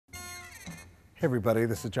Hey everybody,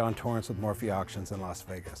 this is John Torrence with Morphe Auctions in Las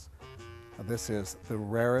Vegas. Now, this is the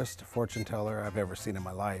rarest fortune teller I've ever seen in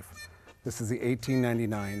my life. This is the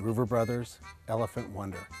 1899 Roover Brothers Elephant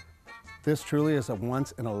Wonder. This truly is a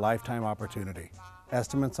once-in-a-lifetime opportunity.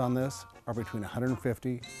 Estimates on this are between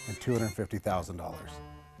 $150,000 and $250,000.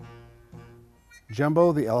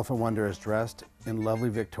 Jumbo, the Elephant Wonder, is dressed in lovely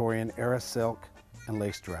Victorian era silk and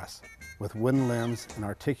lace dress with wooden limbs and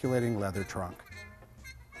articulating leather trunk.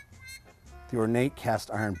 The ornate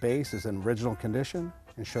cast iron base is in original condition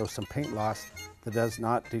and shows some paint loss that does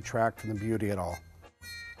not detract from the beauty at all.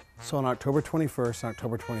 So on October 21st and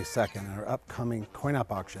October 22nd, in our upcoming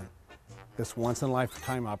coin-op auction, this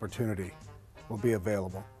once-in-a-lifetime opportunity will be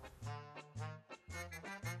available.